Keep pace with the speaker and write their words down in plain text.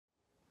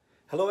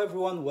Hello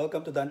everyone,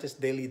 welcome to Dante's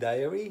Daily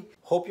Diary.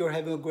 Hope you're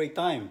having a great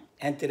time.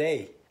 And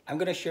today, I'm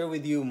gonna share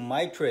with you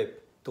my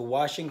trip to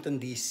Washington,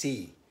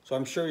 D.C. So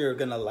I'm sure you're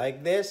gonna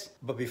like this.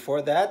 But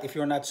before that, if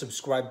you're not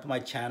subscribed to my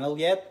channel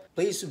yet,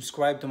 please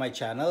subscribe to my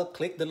channel,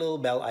 click the little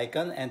bell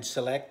icon and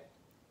select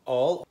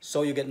all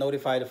so you get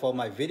notified of all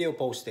my video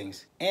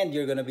postings. And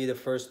you're gonna be the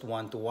first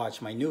one to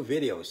watch my new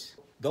videos.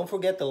 Don't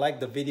forget to like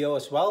the video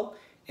as well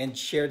and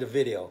share the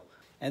video.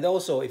 And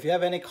also, if you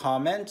have any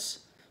comments,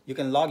 you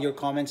can log your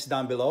comments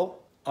down below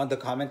on the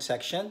comment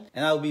section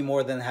and I'll be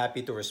more than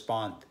happy to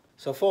respond.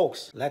 So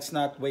folks, let's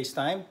not waste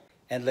time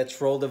and let's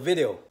roll the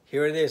video.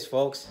 Here it is,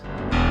 folks.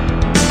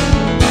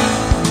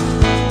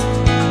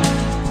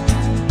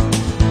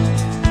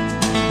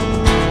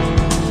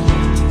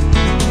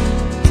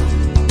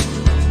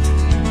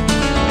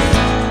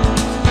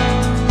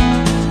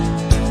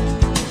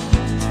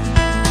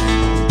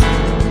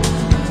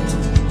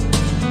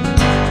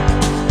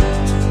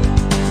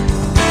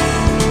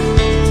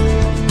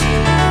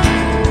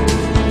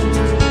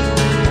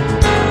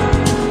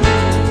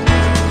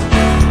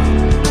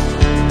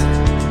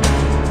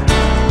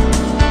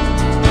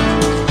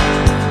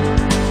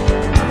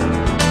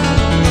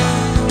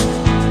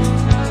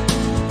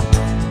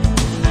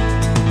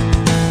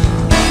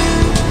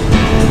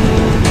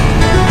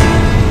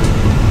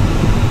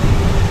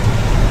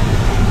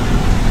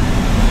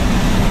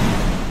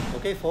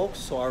 Okay folks,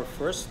 so our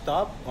first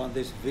stop on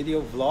this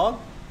video vlog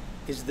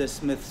is the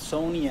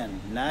Smithsonian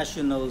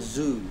National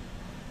Zoo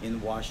in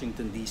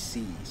Washington,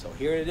 D.C. So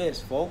here it is,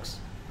 folks.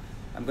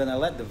 I'm gonna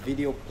let the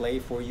video play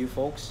for you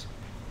folks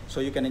so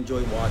you can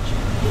enjoy watching.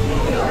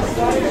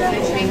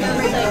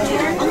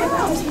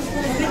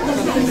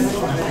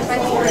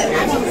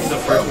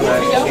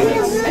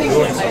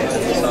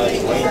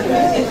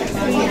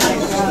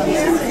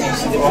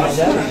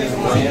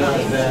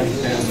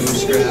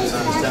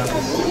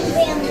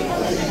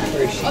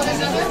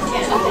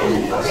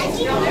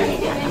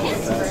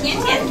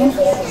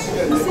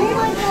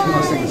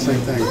 The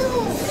same thing.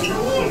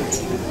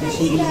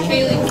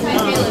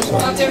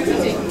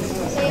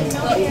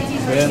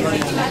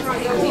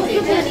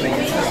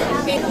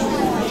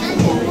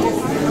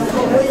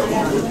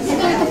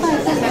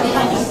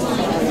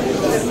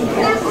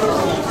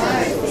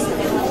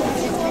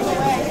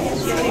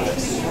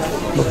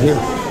 Look here.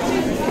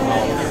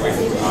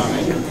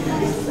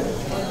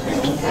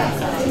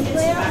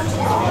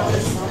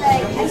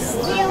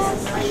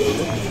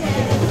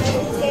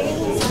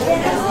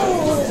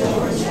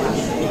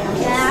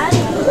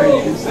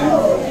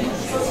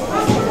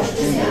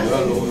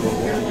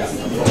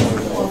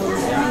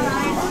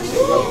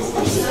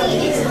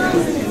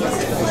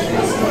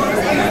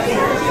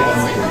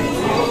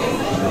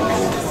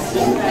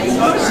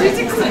 She's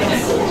excited.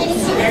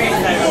 Very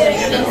excited.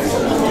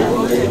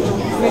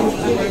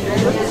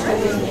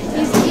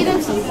 He's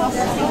eating some because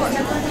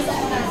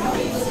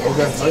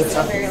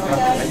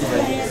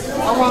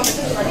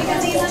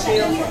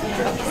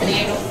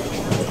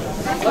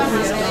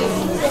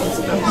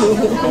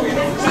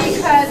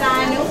I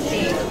know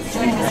she.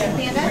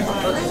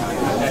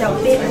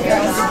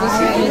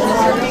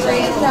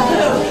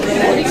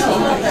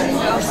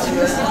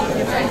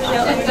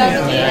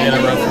 Yeah, I got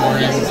a rough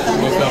morning.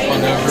 Woke up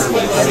hungover.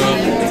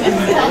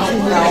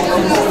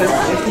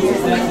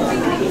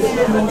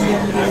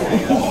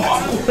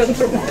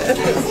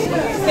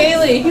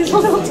 Haley, he's a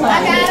little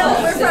tired. I got it.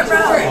 We're front row.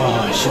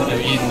 Oh, I shouldn't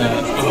have eaten that.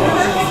 Oh.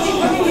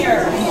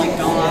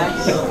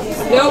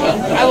 Nope,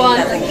 I won.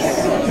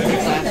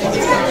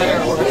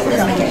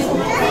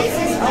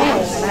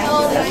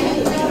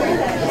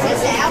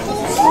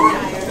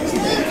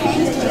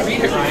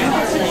 Read it, Ryan.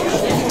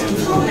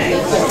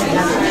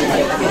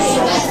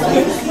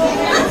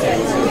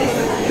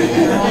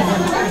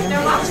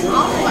 They're watching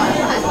all of us.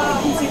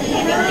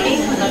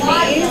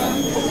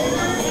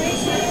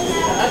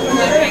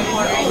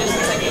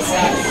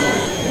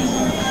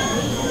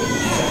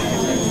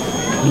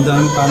 Ang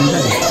daming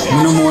panda eh.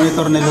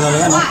 Minomonitor nila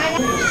talaga, no?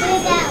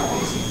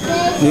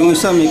 Yung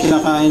isa may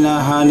kinakain na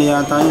honey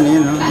yata yun,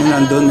 yun, no? Yung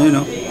nandun, yun,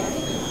 no?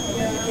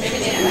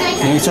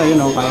 Yung isa yun,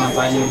 no?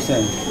 Kaya yung isa,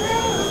 eh.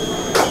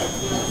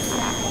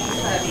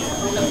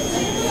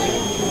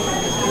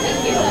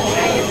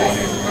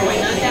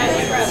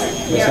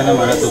 Yung isa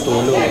naman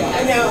natutulog.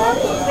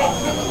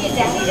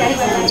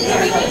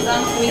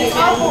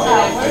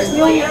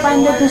 Yung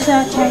panda to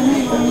sa China.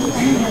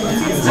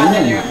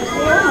 Ganyan.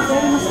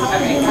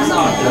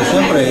 So,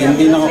 siyempre,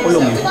 hindi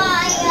nakakulong eh.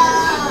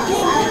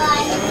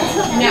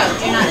 No,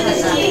 do not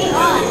touch that.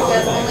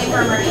 That's only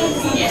for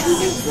emergency. Yes.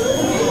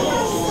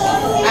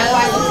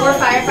 Otherwise, the 4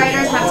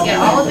 firefighters have to get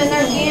all up in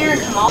their gear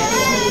and come all.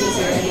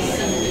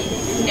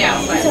 No,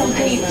 but I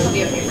mean, it'll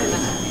be okay for a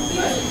minute.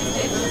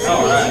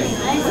 All right.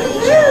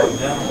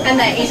 And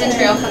the Asian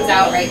trail comes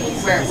out right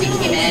where we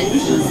came in.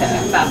 So,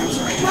 bathroom's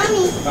right.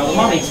 Follow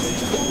mommy.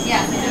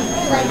 Yeah.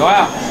 Go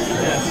out.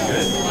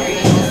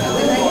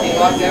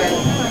 Walk there.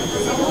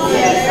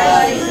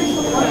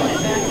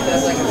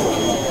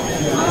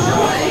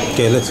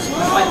 Okay, let's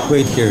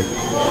wait here.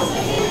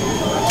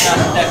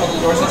 That the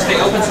door's gonna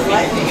stay open so people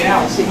can get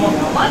out. Come on.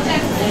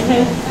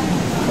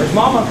 Where's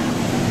Mama?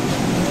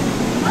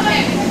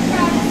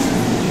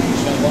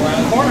 She's gonna go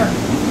around the corner.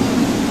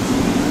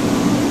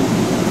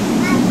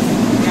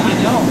 Yeah, I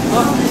know.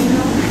 Look.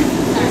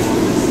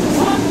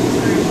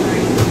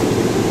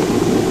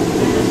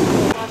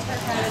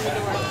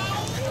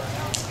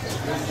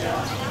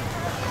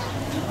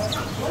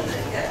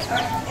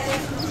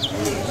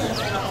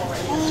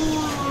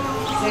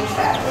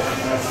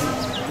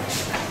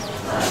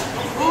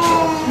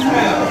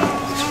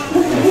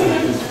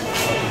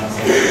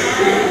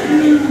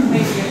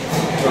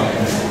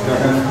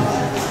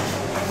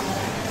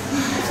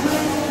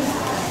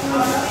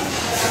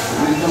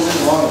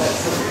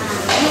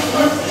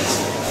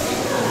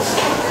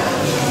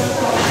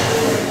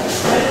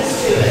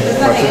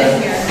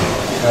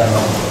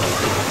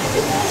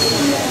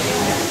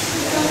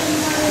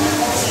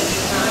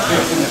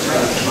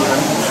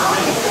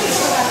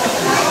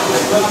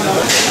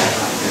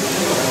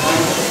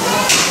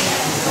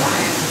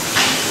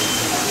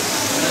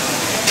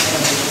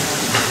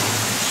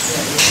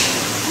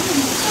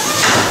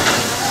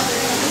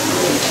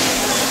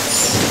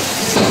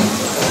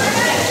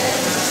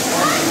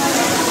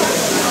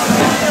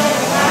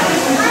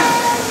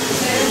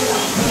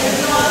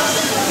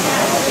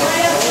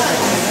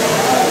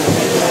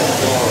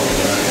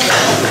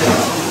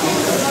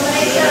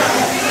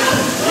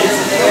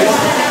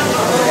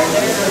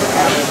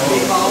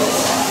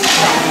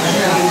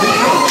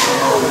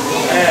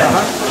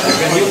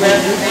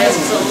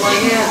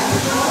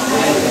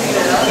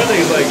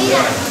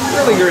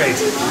 Really great.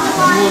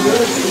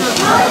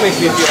 That makes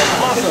me feel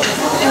awesome.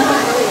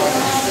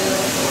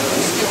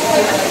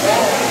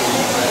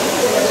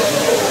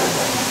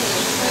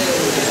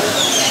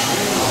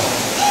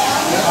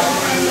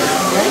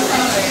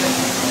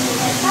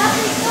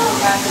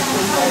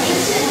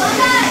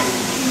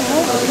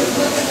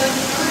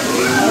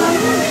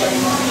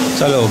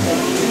 Sa loob.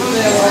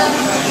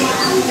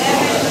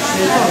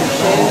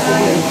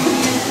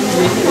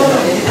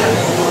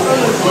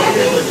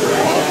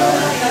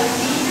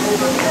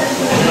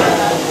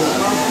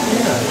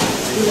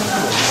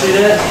 See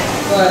that?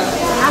 What?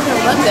 Not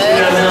gonna look good. We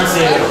got an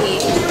annunciator.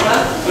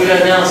 We got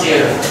an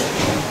annunciator.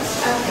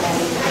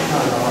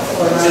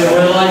 See the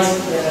window lights?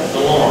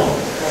 The lawn.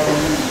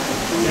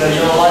 You know,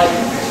 you don't like?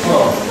 Come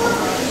on.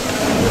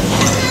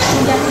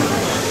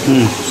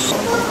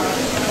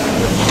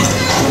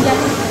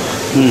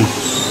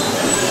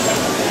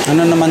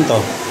 Ano naman to?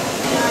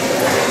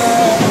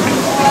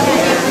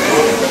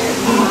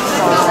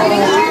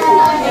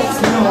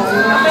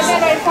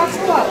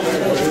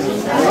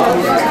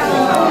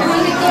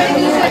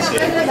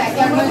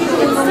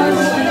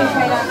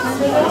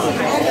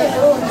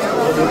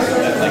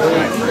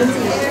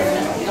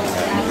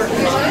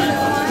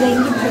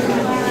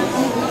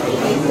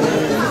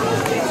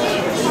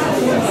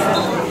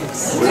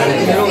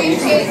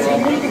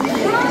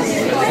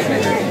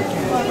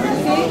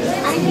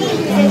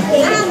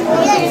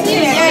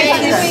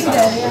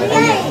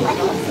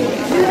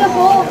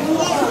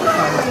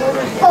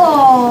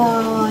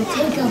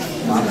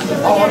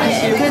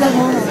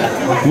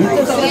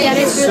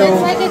 So,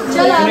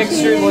 next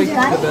year, like the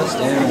best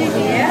animal.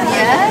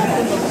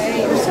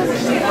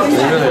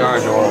 They really are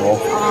adorable.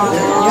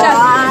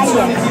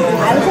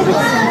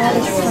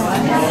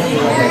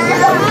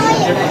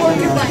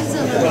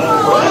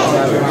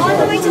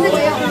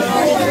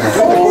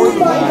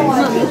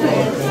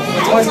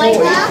 It's my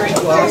whole 8th grade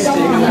class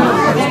thing.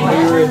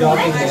 We were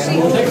adopting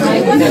animals.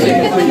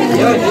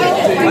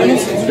 Yeah,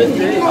 it's 5th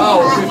grade. Oh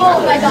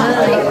my god.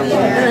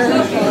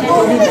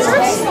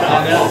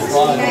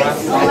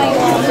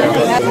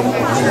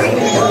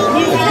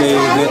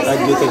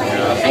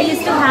 I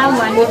used to have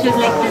one which was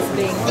like this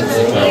big.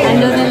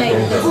 And those are like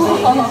this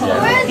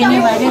big. Can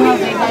you imagine how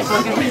big that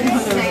was?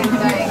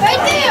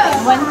 Right there!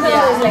 One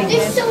color was like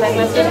this.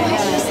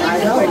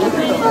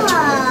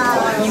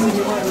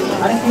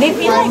 They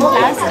feel like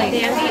plastic.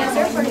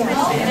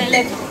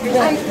 They're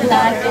like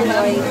black and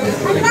white.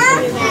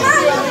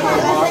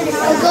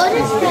 A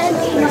golden pen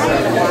in my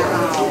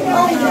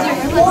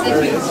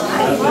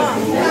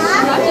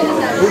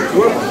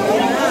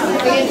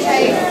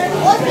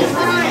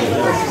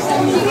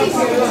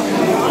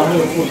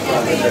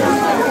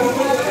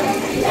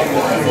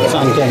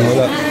Saan ka?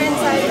 Wala.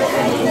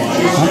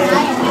 Ha?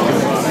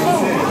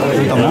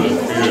 Kita mo?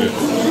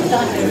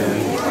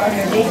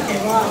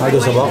 Ay,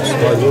 doon sa box?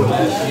 Look at him.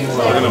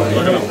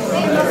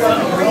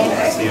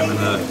 See him in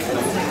the...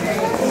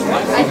 I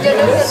don't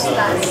know what's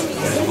that.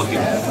 looking.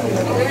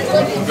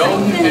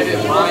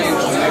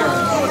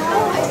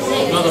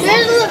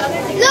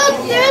 Look,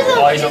 there's a...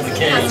 Oh, he's up the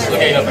cage,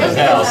 looking up at his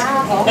house.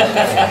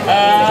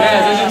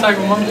 Yeah, there's a type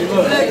of monkey,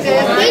 look.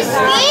 He's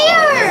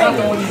scared! Not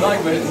the one you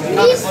like, but it's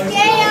not He's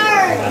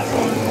scared!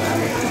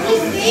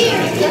 He's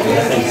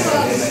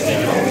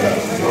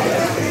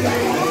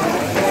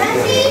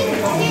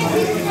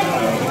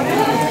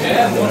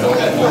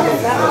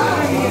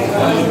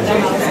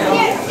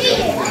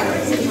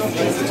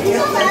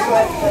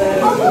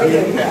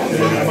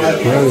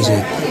Where is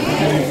it?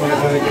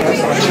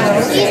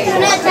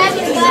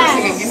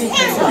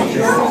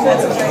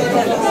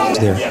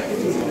 there.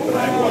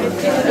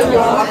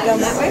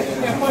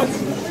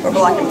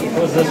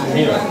 What's this one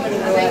here?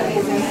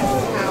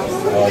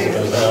 Oh, it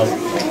goes down.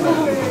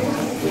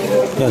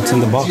 Yeah, it's in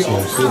the box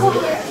here. See?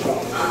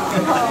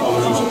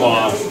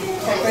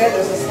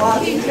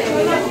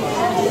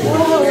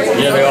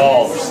 Yeah, they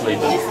all are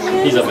sleeping.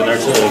 He's up in there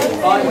too.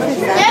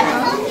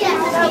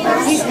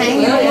 He's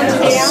hanging on one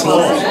today. He's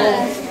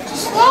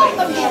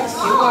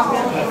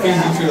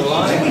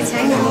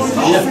hanging on one.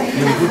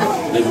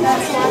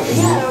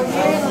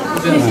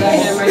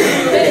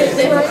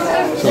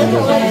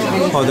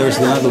 Oh, there's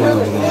another one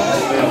over there.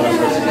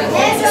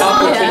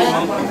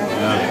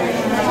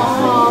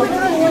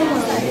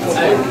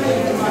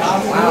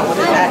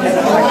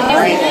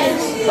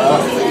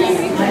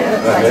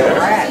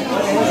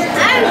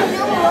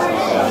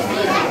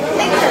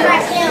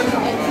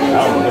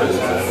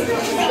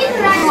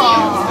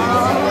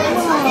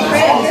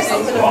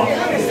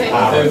 I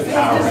don't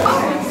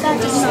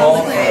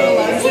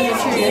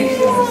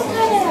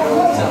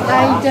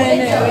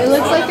know. It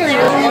looks like a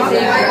really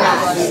big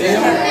rat.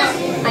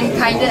 I'm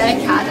kind of a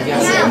cat at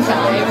the same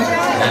time.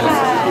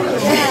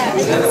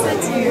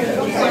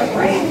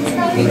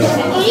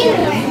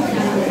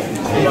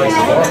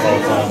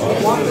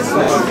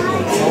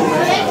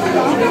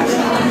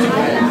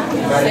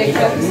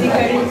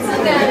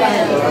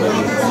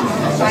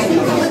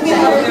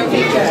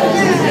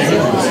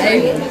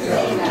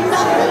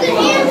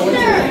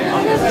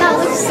 That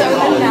looks so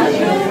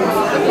unnatural.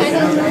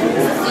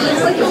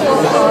 It's like a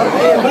little dog.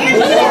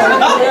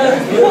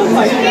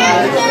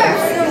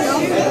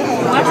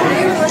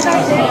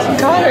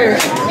 Got her.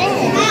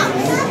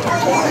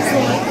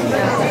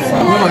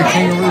 We're like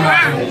kangaroo. I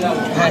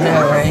know,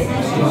 right?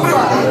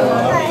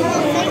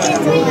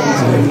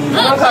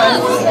 Okay.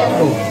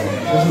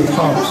 Those are the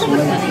tops.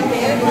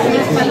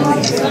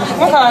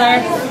 What color?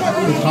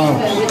 The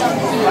tops.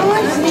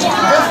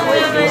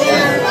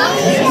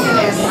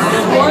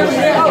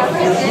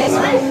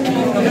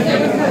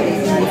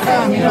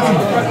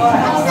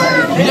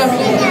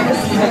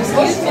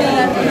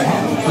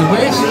 The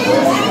waist?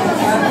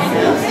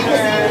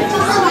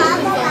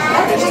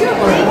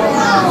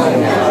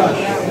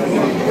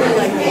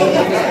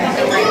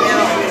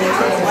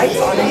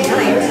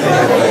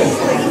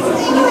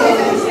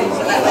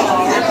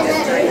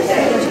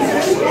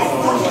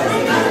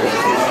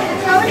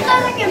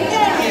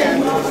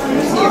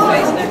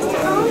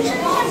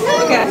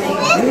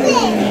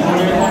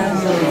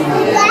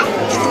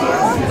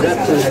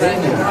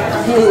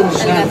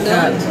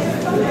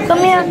 Come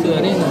here. No.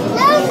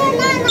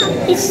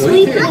 He's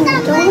sleeping.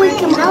 Don't wake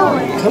him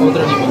out.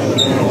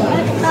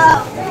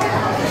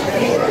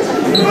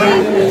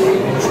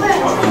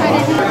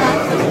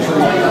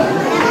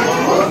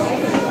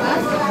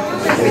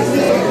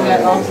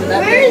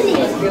 Where is he? In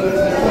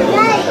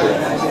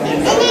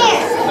here.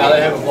 Now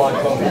they have a blonde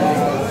coat.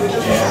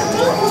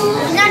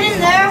 He's not in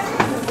there.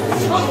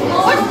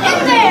 What's in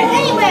there?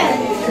 Anywhere.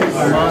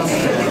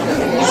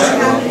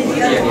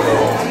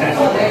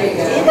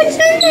 What's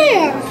in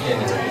there?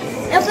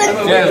 Nothing.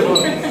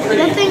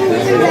 Nothing in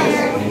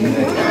there.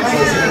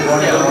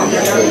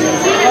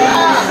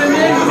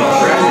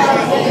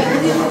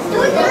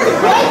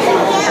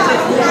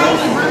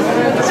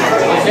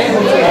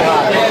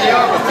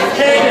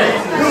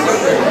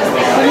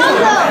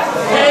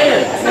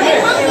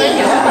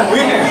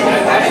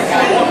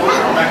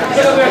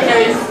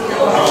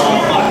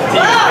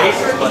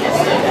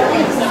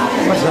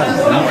 What's that?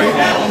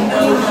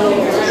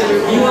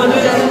 You want to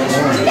do that?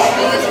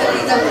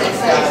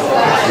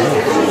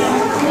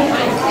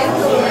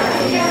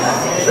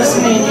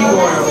 Listen, you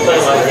want to play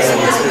like that.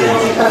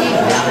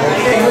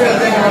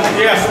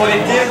 Yeah, so what he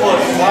did was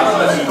one of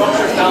the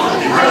sculptures down in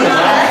the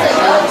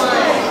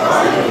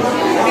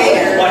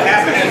what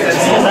happened is that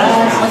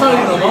I thought it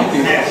was a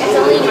monkey.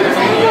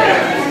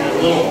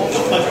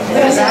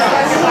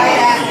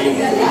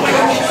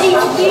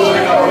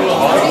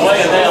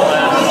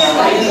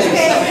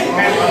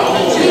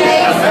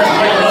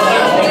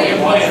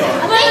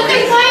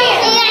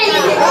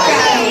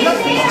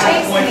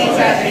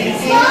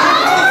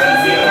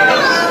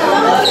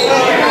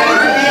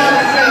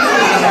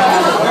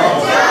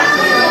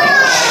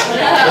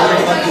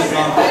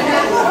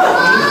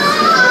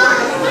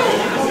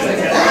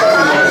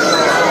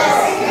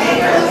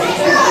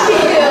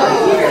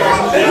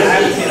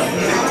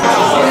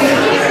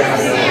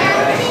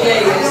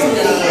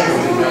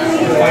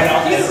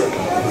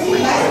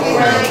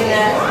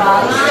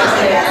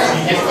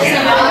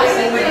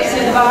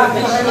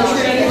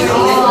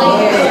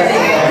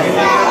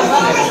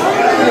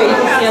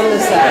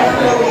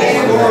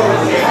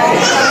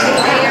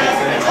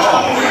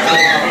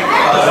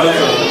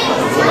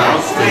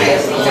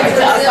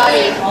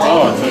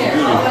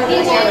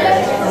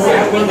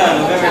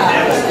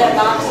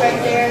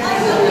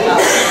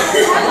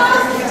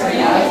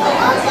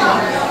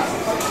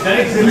 That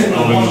exhibit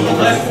on the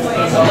left.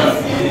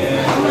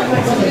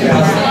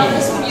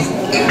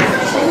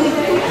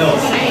 No.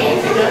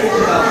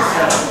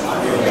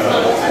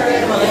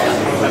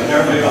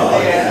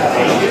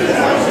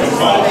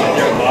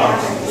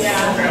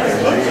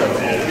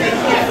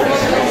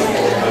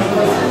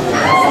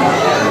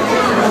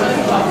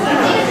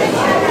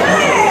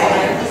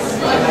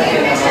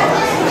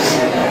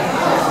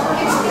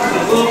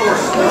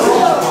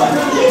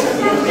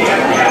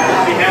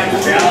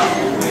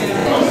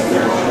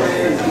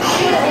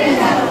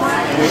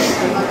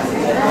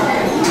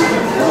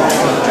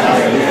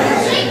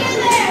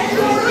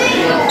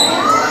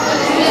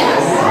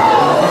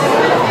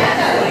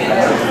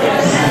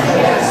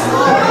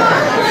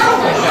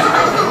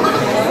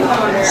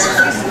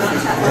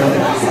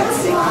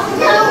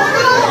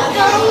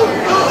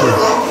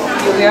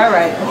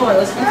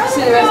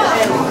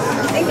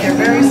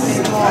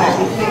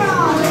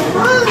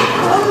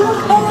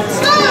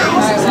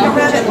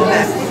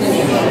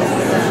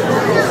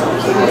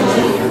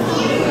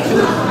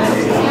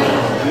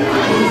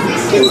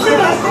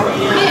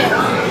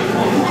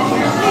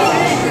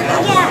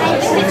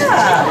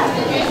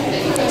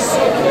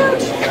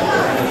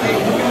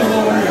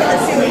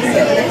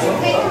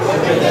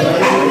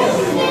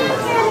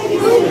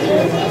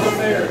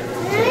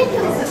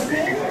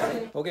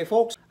 Okay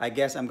folks, I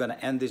guess I'm gonna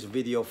end this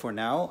video for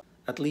now,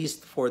 at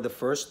least for the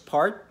first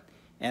part,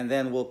 and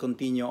then we'll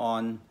continue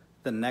on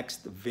the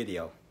next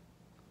video.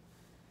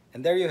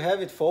 And there you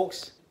have it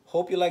folks.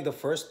 Hope you like the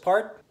first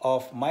part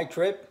of my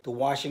trip to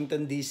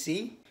Washington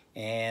DC,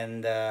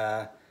 and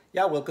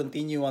yeah, we'll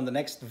continue on the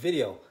next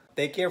video.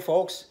 Take care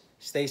folks,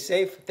 stay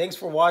safe, thanks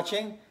for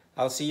watching.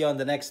 I'll see you on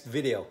the next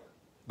video.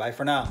 Bye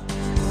for now.